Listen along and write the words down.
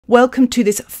Welcome to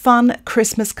this fun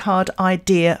Christmas card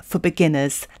idea for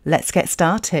beginners. Let's get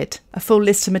started. A full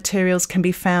list of materials can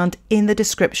be found in the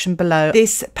description below.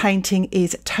 This painting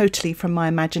is totally from my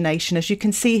imagination. As you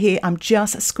can see here, I'm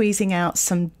just squeezing out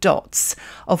some dots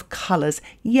of colours,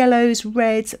 yellows,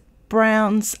 reds,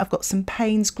 browns. I've got some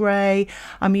Paynes grey.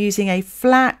 I'm using a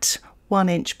flat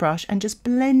 1-inch brush and just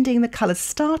blending the colours,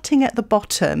 starting at the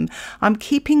bottom. I'm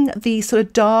keeping the sort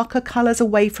of darker colours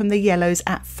away from the yellows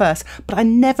at first, but I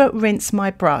never rinse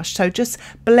my brush. So just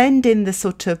blend in the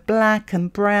sort of black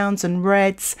and browns and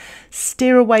reds,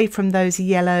 steer away from those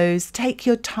yellows, take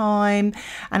your time.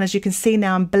 And as you can see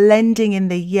now, I'm blending in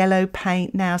the yellow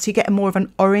paint now. So you get more of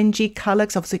an orangey colour,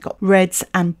 because obviously you've got reds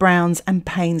and browns and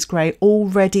Paynes grey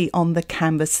already on the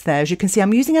canvas there. As you can see,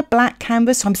 I'm using a black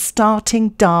canvas, so I'm starting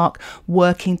dark,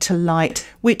 working to light,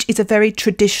 which is a very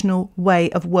traditional way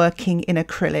of working in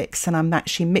acrylics. And I'm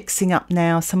actually mixing up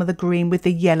now some of the green with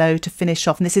the yellow to finish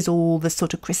off. And this is all the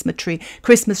sort of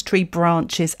Christmas tree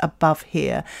branches above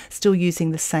here. Still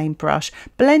using the same brush,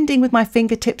 blending with my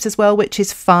fingertips as well, which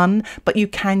is fun, but you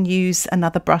can use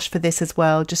another brush for this as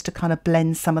well, just to kind of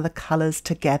blend some of the colours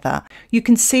together. You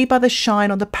can see by the shine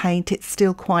on the paint, it's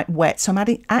still quite wet. So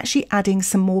I'm actually adding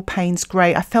some more Paynes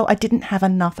grey. I felt I didn't have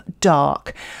enough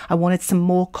dark. I wanted some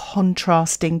more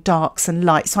contrasting darks and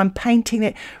lights, so I'm painting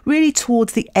it really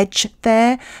towards the edge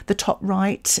there, the top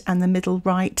right and the middle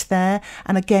right there,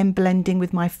 and again blending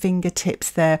with my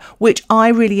fingertips there, which I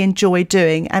really enjoy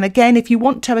doing. And again, if you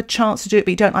want to have a chance to do it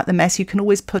but you don't like the mess, you can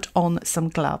always put on some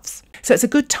gloves. So it's a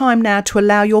good time now to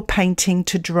allow your painting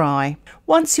to dry.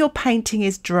 Once your painting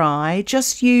is dry,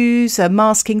 just use a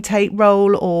masking tape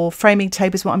roll or framing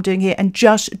tape is what I'm doing here, and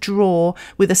just draw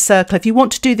with a circle. If you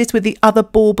want to do this with the other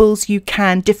baubles, you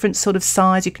can, different sort of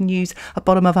size. You can use a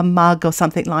bottom of a mug or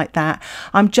something like that.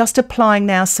 I'm just applying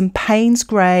now some Paynes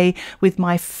grey with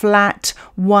my flat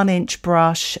 1-inch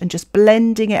brush and just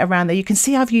blending it around there. You can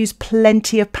see I've used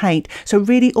plenty of paint, so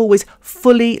really always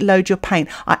fully load your paint.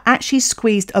 I actually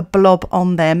squeezed a blob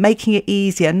on there, making it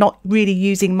easier, not really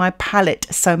using my palette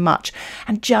so much,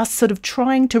 and just sort of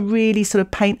trying to really sort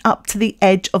of paint up to the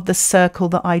edge of the circle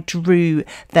that I drew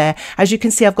there. As you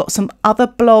can see, I've got some other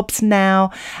blobs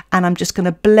now, and I'm just going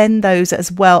to blend those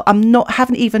as well.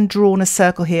 Haven't even drawn a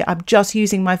circle here. I'm just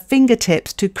using my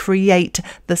fingertips to create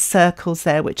the circles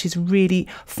there, which is really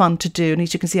fun to do. And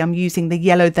as you can see, I'm using the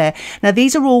yellow there. Now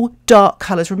these are all dark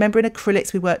colors. Remember, in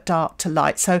acrylics we work dark to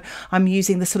light, so I'm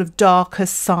using the sort of darker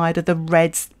side of the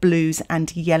reds, blues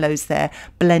and yellows there,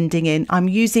 blending in. I'm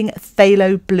using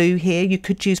Phthalo blue here. You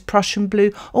could use Prussian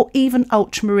blue or even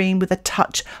ultramarine with a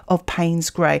touch of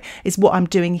Paynes grey is what I'm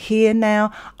doing here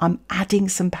now. I'm adding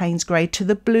some Paynes grey to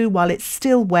the blue while it's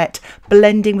still wet,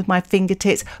 blending with my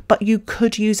fingertips, but you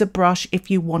could use a brush if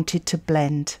you wanted to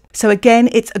blend. So again,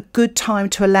 it's a good time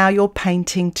to allow your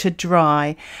painting to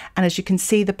dry. And as you can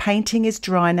see, the painting is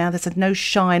dry now. There's no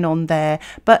shine on there,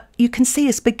 but you can see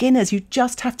as beginners, you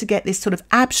just have to get this sort of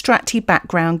abstract-y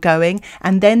background going,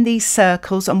 and then these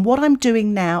circles. And what I'm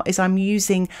doing now is I'm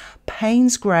using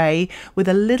Paynes grey with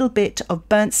a little bit of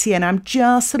burnt sienna. I'm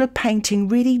just sort of painting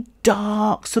really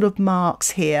dark sort of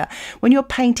marks here. When you're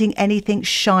painting anything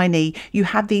shiny, you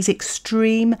have these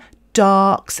extreme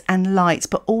darks and lights,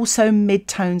 but also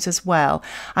mid-tones as well.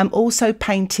 I'm also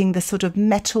painting the sort of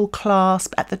metal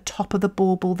clasp at the top of the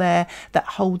bauble there that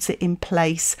holds it in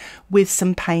place with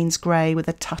some Paynes grey with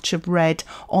a touch of red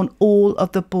on all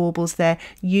of the baubles there,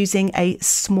 using a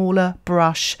smaller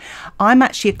brush. I'm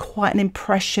actually quite an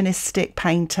impressionistic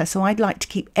painter, so I'd like to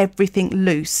keep everything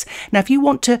loose. Now if you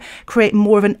want to create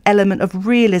more of an element of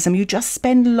realism, you just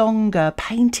spend longer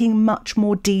painting much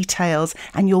more details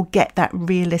and you'll get that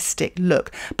realistic look,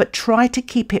 but try to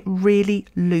keep it really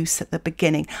loose at the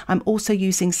beginning. I'm also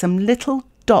using some little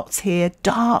dots here,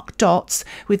 dark dots,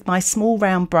 with my small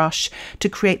round brush to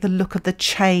create the look of the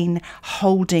chain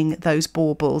holding those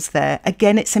baubles there.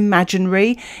 Again, it's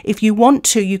imaginary. If you want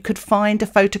to, you could find a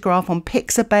photograph on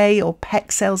Pixabay or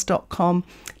pexels.com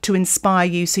to inspire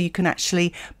you, so you can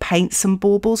actually paint some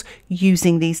baubles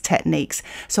using these techniques.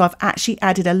 So I've actually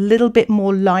added a little bit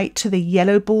more light to the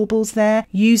yellow baubles there,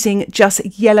 using just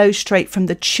yellow straight from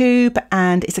the tube,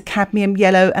 and it's a cadmium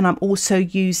yellow, and I'm also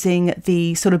using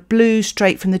the sort of blue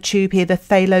straight from the tube here, the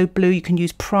phthalo blue. You can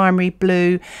use primary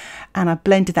blue, and I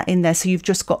blended that in there, so you've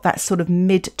just got that sort of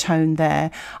mid-tone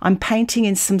there. I'm painting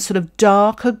in some sort of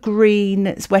darker green.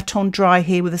 It's wet on dry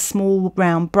here with a small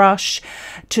round brush,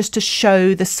 just to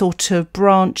show the sort of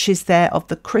branches there of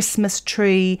the Christmas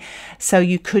tree. So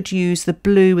you could use the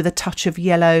blue with a touch of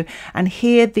yellow, and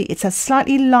here it's a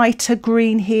slightly lighter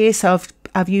green here, so I've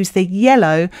I've used the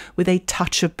yellow with a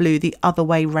touch of blue the other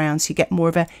way round, so you get more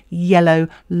of a yellow,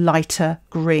 lighter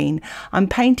green. I'm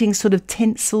painting sort of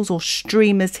tinsels or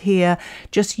streamers here,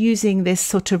 just using this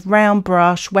sort of round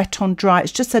brush, wet on dry.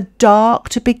 It's just a dark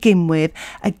to begin with.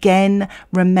 Again,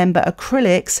 remember,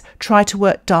 acrylics try to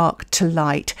work dark to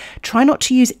light. Try not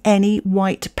to use any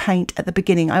white paint at the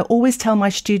beginning. I always tell my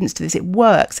students to this. It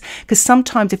works because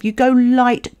sometimes if you go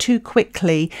light too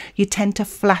quickly, you tend to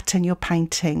flatten your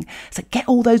painting. So get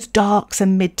all those darks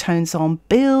and mid-tones on,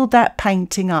 build that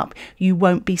painting up. You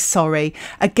won't be sorry.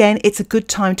 Again, it's a good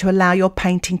time to allow your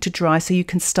painting to dry so you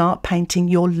can start painting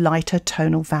your lighter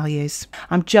tonal values.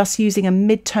 I'm just using a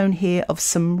mid-tone here of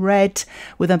some red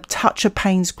with a touch of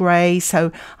Paynes grey.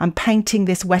 So I'm painting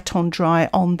this wet on dry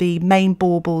on the main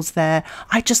baubles there.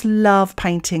 I just love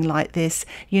painting like this.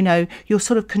 You know, you're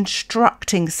sort of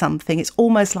constructing something. It's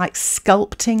almost like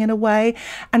sculpting in a way.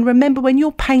 And remember, when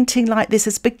you're painting like this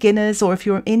as beginners, or if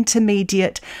you're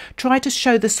intermediate, try to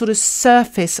show the sort of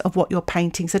surface of what you're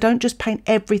painting. So don't just paint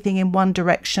everything in one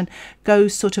direction. Go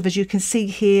sort of, as you can see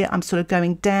here, I'm sort of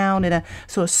going down in a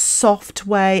sort of soft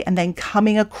way and then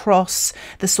coming across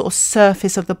the sort of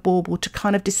surface of the bauble to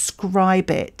kind of describe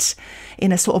it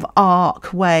in a sort of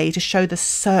arc way to show the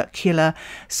circular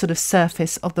sort of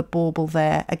surface of the bauble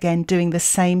there. Again, doing the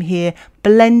same here,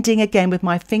 blending again with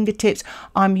my fingertips.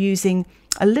 I'm using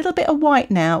a little bit of white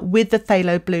now with the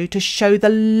phthalo blue to show the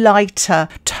lighter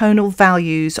tonal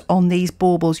values on these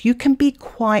baubles. You can be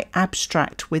quite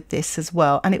abstract with this as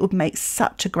well, and it would make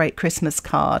such a great Christmas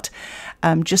card.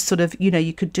 Just sort of, you know,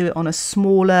 you could do it on a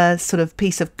smaller sort of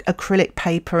piece of acrylic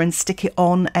paper and stick it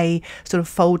on a sort of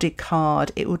folded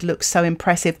card. It would look so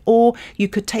impressive. Or you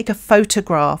could take a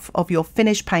photograph of your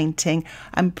finished painting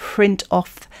and print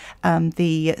off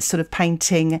the sort of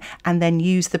painting and then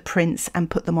use the prints and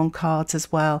put them on cards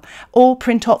as well, or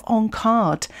print off on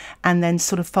card and then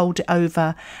sort of fold it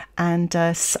over. And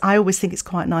I always think it's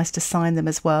quite nice to sign them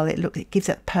as well. It gives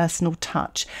it a personal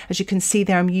touch. As you can see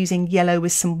there, I'm using yellow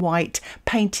with some white,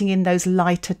 painting in those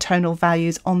lighter tonal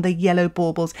values on the yellow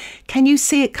baubles. Can you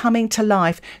see it coming to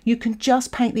life? You can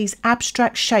just paint these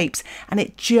abstract shapes and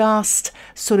it just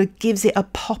sort of gives it a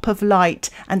pop of light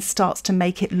and starts to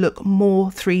make it look more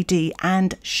 3D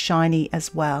and shiny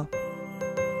as well.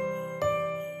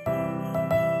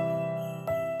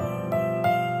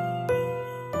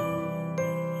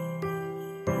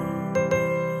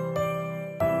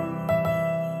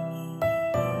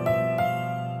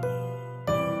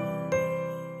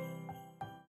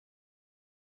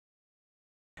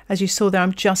 As you saw there,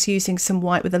 I'm just using some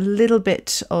white with a little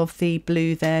bit of the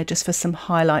blue there just for some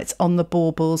highlights on the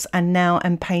baubles, and now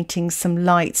I'm painting some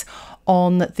lights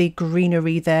on the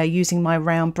greenery there using my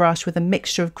round brush with a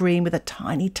mixture of green with a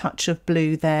tiny touch of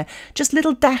blue there, just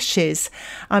little dashes.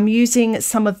 I'm using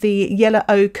some of the yellow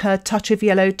ochre, touch of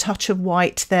yellow, touch of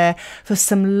white there for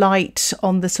some light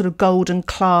on the sort of golden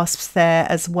clasps there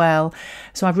as well.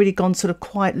 So I've really gone sort of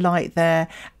quite light there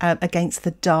against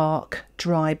the dark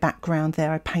dry background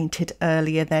there I painted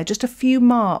earlier there. Just a few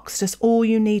marks, just all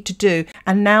you need to do.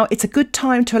 And now it's a good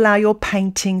time to allow your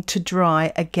painting to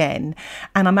dry again.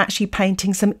 And I'm actually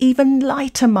painting some even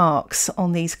lighter marks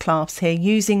on these clasps here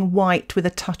using white with a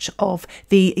touch of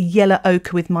the yellow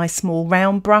ochre with my small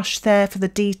round brush there for the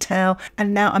detail.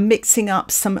 And now I'm mixing up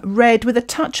some red with a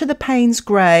touch of the Paynes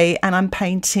grey, and I'm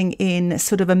painting in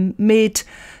sort of a mid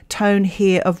tone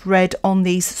here of red on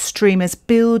these streamers,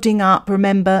 building up,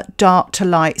 remember, dark to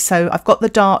light. So I've got the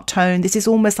dark tone, this is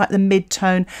almost like the mid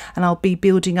tone, and I'll be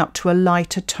building up to a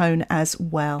lighter tone as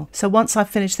well. So once I've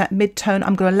finished that mid tone,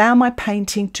 I'm going to allow my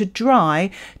painting to dry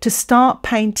to start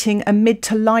painting a mid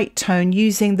to light tone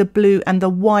using the blue and the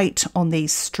white on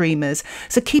these streamers.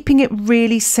 So keeping it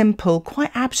really simple,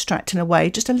 quite abstract in a way,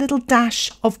 just a little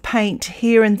dash of paint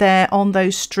here and there on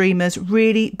those streamers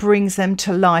really brings them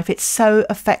to life. It's so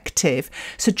effective.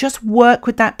 So just work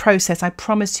with that process. I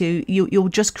promise you, you'll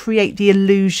just create the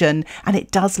illusion, and it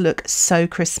does look so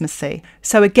Christmassy.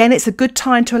 So again, it's a good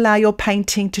time to allow your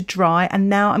painting to dry. And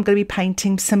now I'm going to be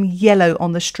painting some yellow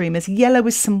on the streamers, yellow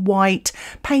with some white,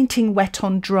 painting wet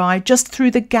on dry just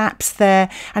through the gaps there,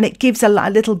 and it gives a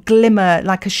little glimmer,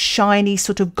 like a shiny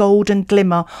sort of golden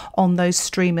glimmer on those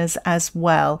streamers as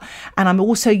well. And I'm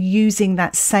also using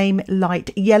that same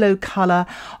light yellow color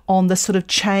on the sort of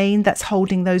chain that's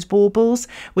holding those those baubles,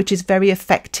 which is very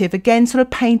effective. Again, sort of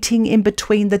painting in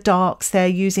between the darks there,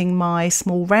 using my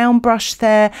small round brush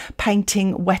there,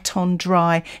 painting wet on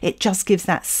dry. It just gives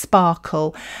that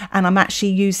sparkle. And I'm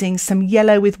actually using some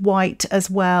yellow with white as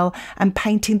well, and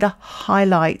painting the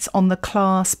highlights on the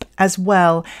clasp as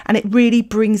well. And it really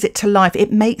brings it to life.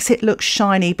 It makes it look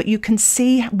shiny, but you can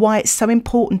see why it's so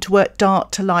important to work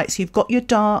dark to light. So you've got your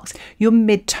darks, your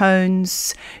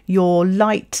mid-tones, your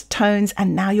light tones,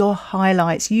 and now your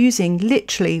highlights, using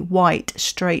literally white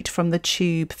straight from the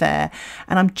tube there.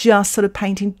 And I'm just sort of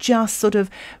painting just sort of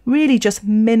really just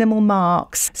minimal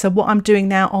marks. So what I'm doing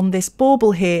now on this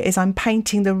bauble here is I'm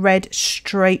painting the red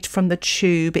straight from the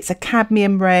tube. It's a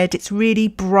cadmium red. It's really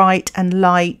bright and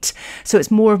light, so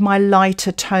it's more of my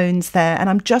lighter tones there, and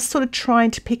I'm just sort of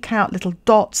trying to pick out little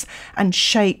dots and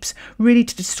shapes really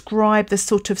to describe the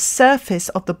sort of surface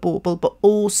of the bauble, but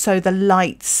also the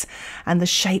lights and the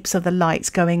shapes of the lights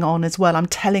going on as well. I'm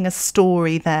telling a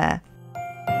story there.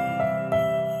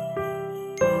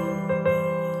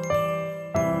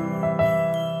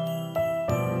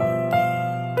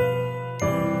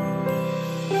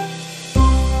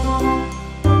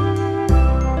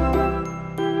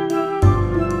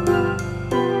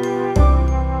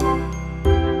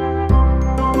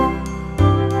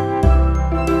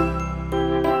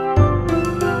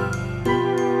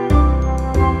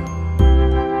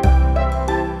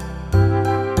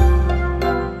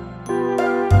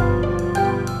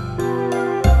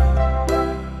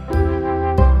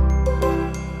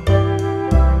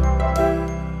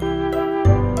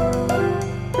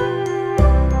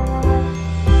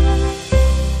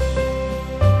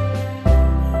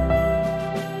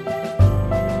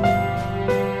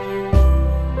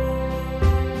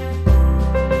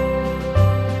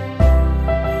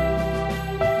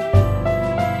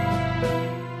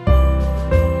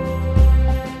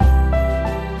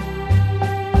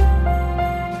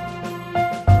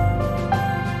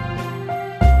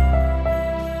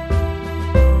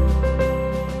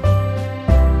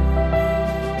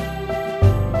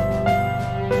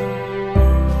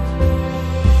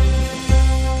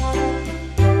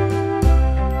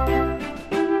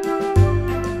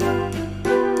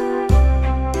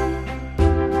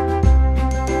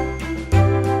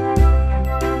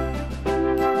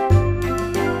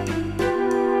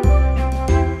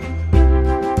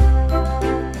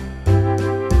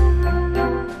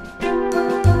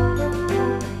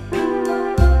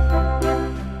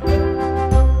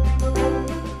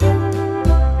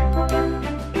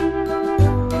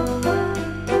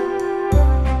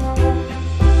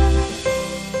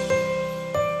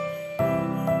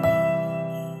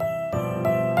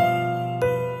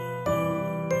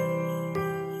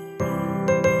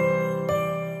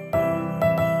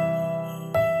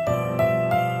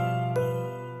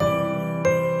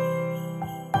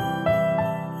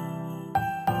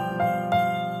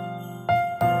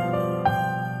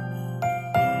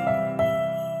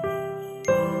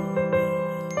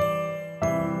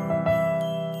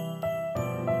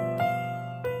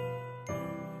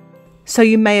 So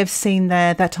you may have seen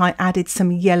there that I added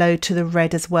some yellow to the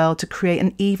red as well to create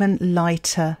an even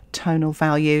lighter tonal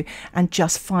value, and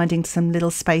just finding some little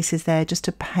spaces there just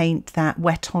to paint that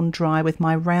wet on dry with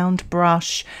my round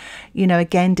brush, you know,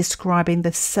 again describing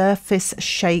the surface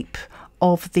shape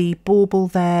of the bauble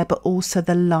there, but also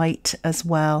the light as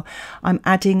well. I'm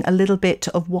adding a little bit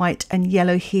of white and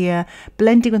yellow here,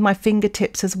 blending with my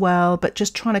fingertips as well, but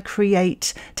just trying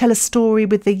to tell a story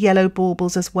with the yellow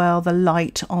baubles as well, the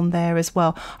light on there as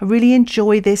well. I really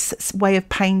enjoy this way of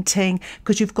painting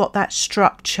because you've got that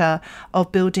structure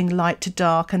of building light to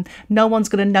dark, and no one's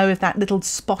going to know if that little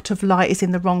spot of light is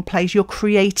in the wrong place. You're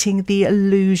creating the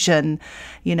illusion,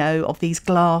 you know, of these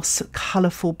glass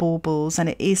colourful baubles, and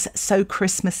it is so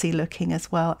Christmassy looking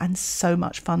as well, and so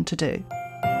much fun to do.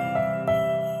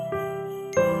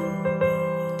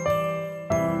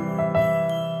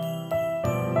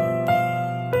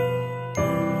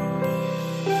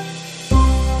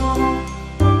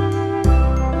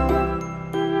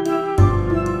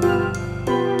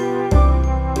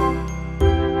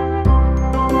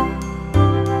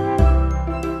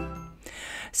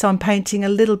 So I'm painting a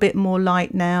little bit more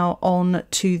light now on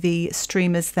to the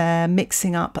streamers there,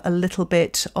 mixing up a little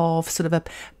bit of sort of a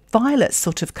violet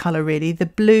sort of colour, really, the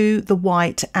blue, the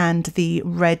white and the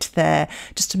red there,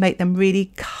 just to make them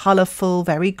really colourful,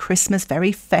 very Christmas,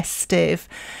 very festive.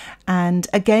 And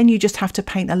again, you just have to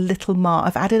paint a little mark.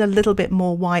 I've added a little bit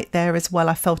more white there as well.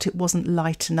 I felt it wasn't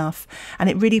light enough, and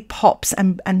it really pops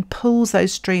and pulls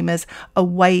those streamers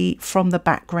away from the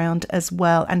background as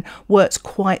well, and works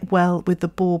quite well with the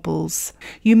baubles.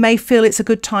 You may feel it's a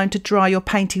good time to dry your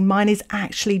painting. Mine is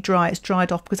actually dry. It's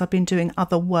dried off because I've been doing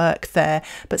other work there,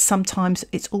 but sometimes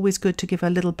it's always good to give a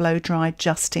little blow dry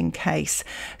just in case.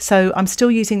 So I'm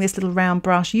still using this little round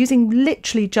brush, using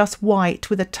literally just white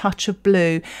with a touch of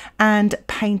blue, and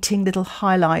painting little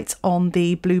highlights on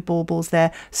the blue baubles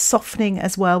there, softening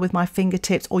as well with my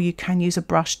fingertips, or you can use a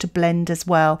brush to blend as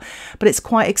well. But it's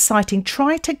quite exciting.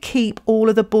 Try to keep all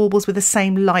of the baubles with the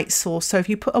same light source. So if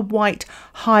you put a white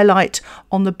highlight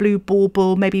on the blue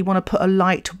bauble, maybe you want to put a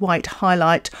light white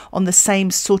highlight on the same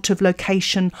sort of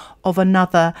location of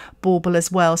another bauble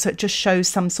as well, so it just shows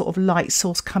some sort of light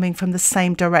source coming from the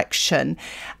same direction.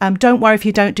 Don't worry if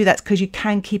you don't do that, because you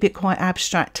can keep it quite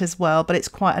abstract as well, but it's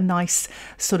quite a nice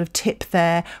sort of tip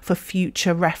there for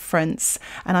future reference.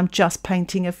 And I'm just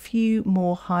painting a few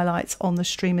more highlights on the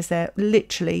streamers there,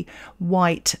 literally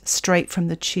white straight from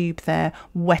the tube there,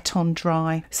 wet on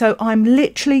dry. So I'm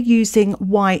literally using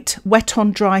white wet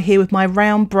on dry here with my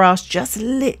round brush, just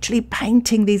literally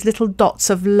painting these little dots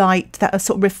of light that are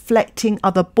sort of reflecting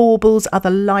other baubles, other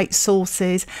light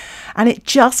sources, and it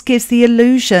just gives the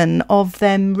illusion of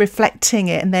them reflecting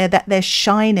it, and they're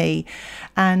shiny.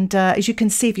 And as you can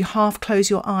see, if you half close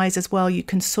your eyes as well, you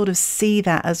can sort of see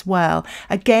that as well.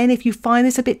 Again, if you find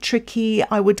this a bit tricky,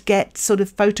 I would get sort of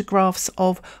photographs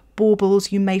of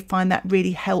baubles. You may find that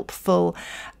really helpful,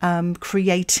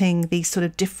 creating these sort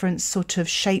of different sort of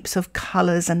shapes of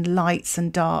colours and lights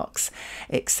and darks,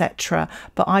 etc.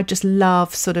 But I just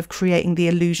love sort of creating the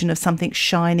illusion of something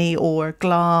shiny or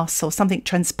glass or something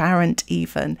transparent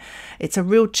even. It's a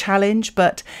real challenge,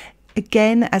 but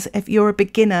again, as if you're a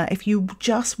beginner, if you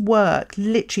just work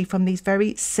literally from these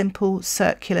very simple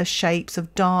circular shapes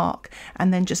of dark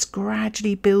and then just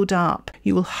gradually build up,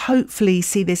 you will hopefully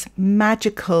see this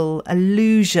magical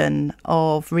illusion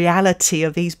of reality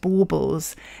of these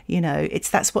baubles. You know,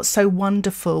 that's what's so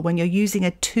wonderful. When you're using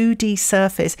a 2D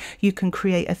surface, you can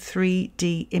create a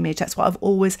 3D image. That's what I've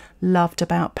always loved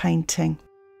about painting.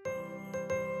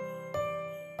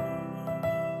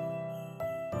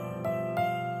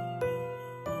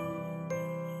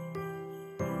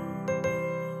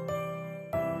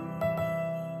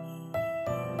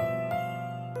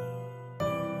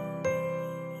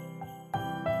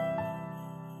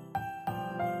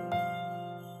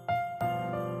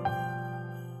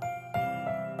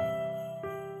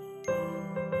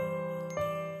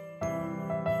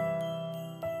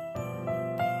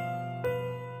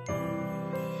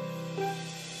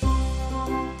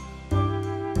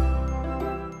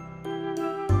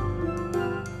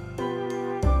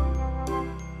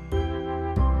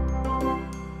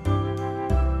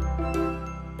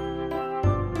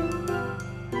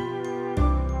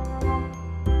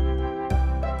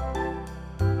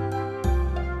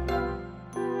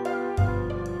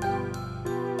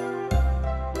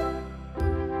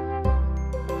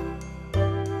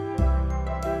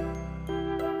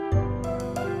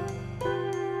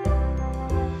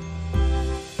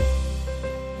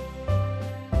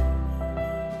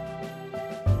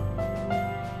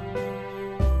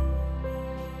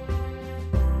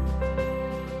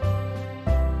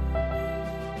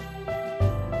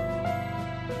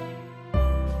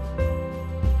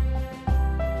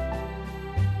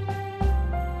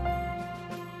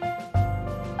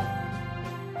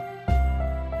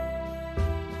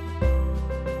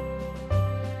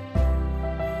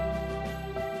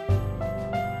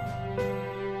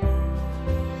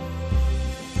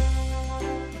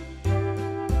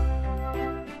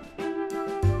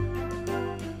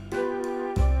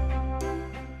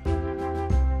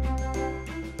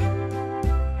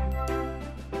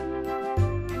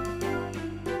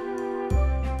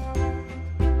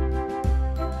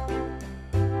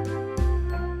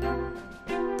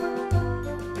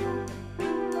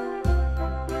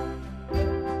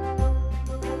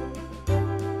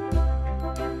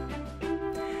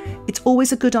 It's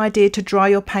always a good idea to dry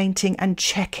your painting and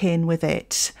check in with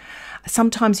it.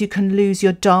 Sometimes you can lose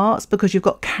your darks because you've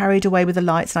got carried away with the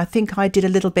lights, and I think I did a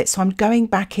little bit, so I'm going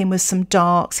back in with some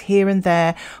darks here and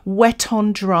there, wet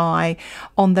on dry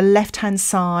on the left hand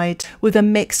side with a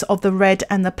mix of the red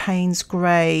and the Paynes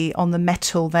grey on the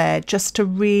metal there, just to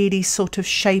really sort of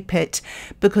shape it,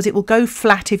 because it will go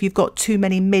flat if you've got too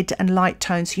many mid and light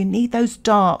tones. So you need those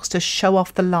darks to show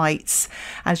off the lights,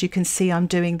 as you can see I'm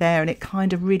doing there, and it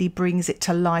kind of really brings it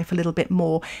to life a little bit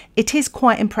more. It is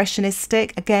quite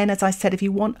impressionistic. Again, as I said, if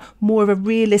you want more of a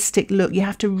realistic look, you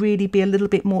have to really be a little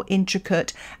bit more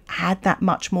intricate add that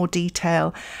much more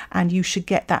detail, and you should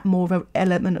get that more of an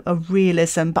element of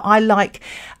realism. But I like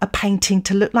a painting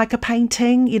to look like a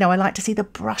painting. You know, I like to see the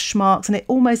brush marks and it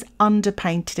almost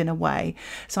underpainted in a way.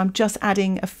 So I'm just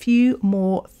adding a few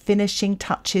more finishing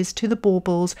touches to the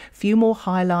baubles, a few more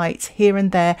highlights here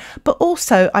and there. But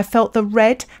also I felt the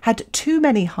red had too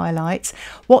many highlights.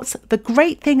 What's the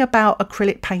great thing about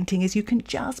acrylic painting is you can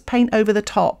just paint over the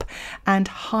top and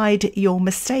hide your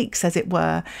mistakes, as it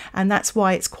were, and that's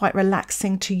why it's quite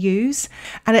relaxing to use,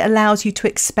 and it allows you to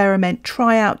experiment,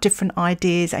 try out different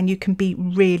ideas, and you can be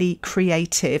really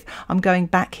creative. I'm going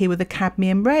back here with a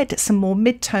cadmium red, some more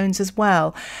mid-tones as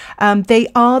well. They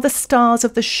are the stars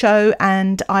of the show,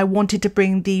 and I wanted to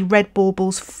bring the red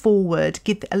baubles forward,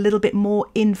 give a little bit more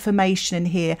information in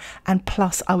here, and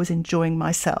plus I was enjoying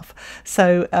myself.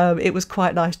 So it was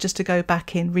quite nice just to go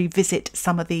back in, revisit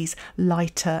some of these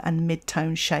lighter and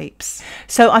mid-tone shapes.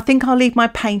 So I think I'll leave my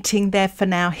painting there for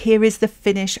now. Here is the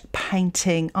finished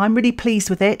painting. I'm really pleased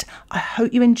with it. I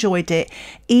hope you enjoyed it.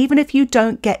 Even if you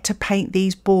don't get to paint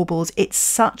these baubles, it's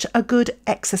such a good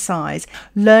exercise,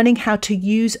 learning how to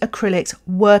use acrylics,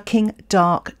 working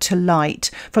dark to light,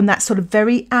 from that sort of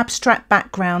very abstract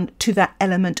background to that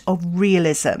element of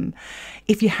realism.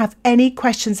 If you have any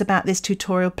questions about this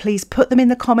tutorial, please put them in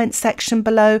the comments section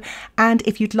below. And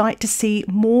if you'd like to see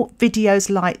more videos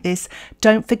like this,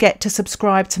 don't forget to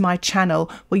subscribe to my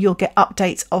channel where you'll get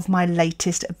updates of my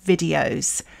latest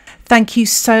videos. Thank you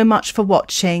so much for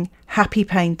watching. Happy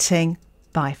painting.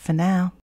 Bye for now.